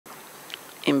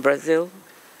In Brazil,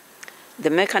 the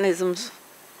Mecanism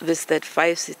visited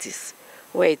 5 cities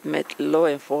where it met law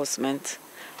enforcement,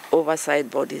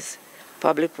 oversight bodies,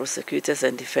 public prosecutors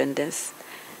and defenders,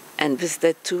 and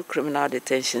visited 2 criminal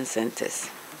detention centers.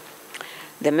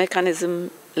 The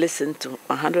Mechanism listened to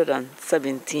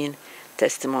 117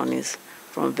 testimonies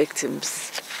from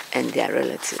victims and their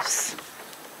relatives.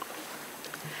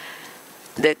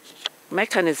 The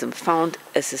Mechanism found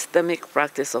a systemic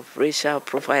practice of racial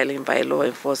profiling by law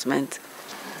enforcement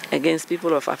against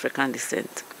people of African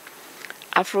descent.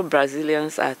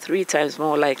 Afro-Brazilians are 3 times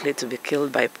more likely to be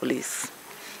killed by police.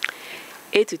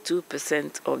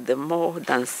 82% of the more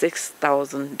than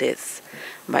 6,000 deaths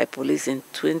by police in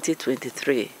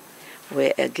 2023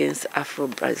 were against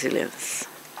Afro-Brazilians.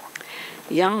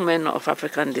 Young men of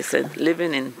African descent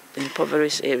living in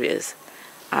impoverished areas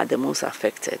are the most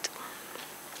affected.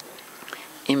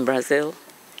 In Brazil,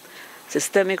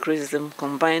 systemic racism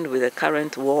combined with the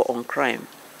current war on crime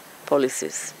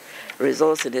policies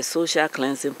results in a social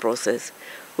cleansing process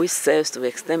which serves to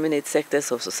exterminate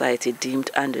sectors of society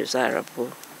deemed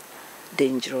undesirable,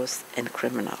 dangerous, and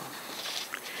criminal.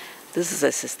 This is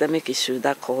a systemic issue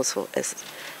that calls for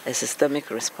a systemic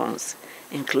response,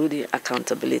 including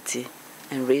accountability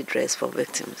and redress for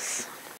victims.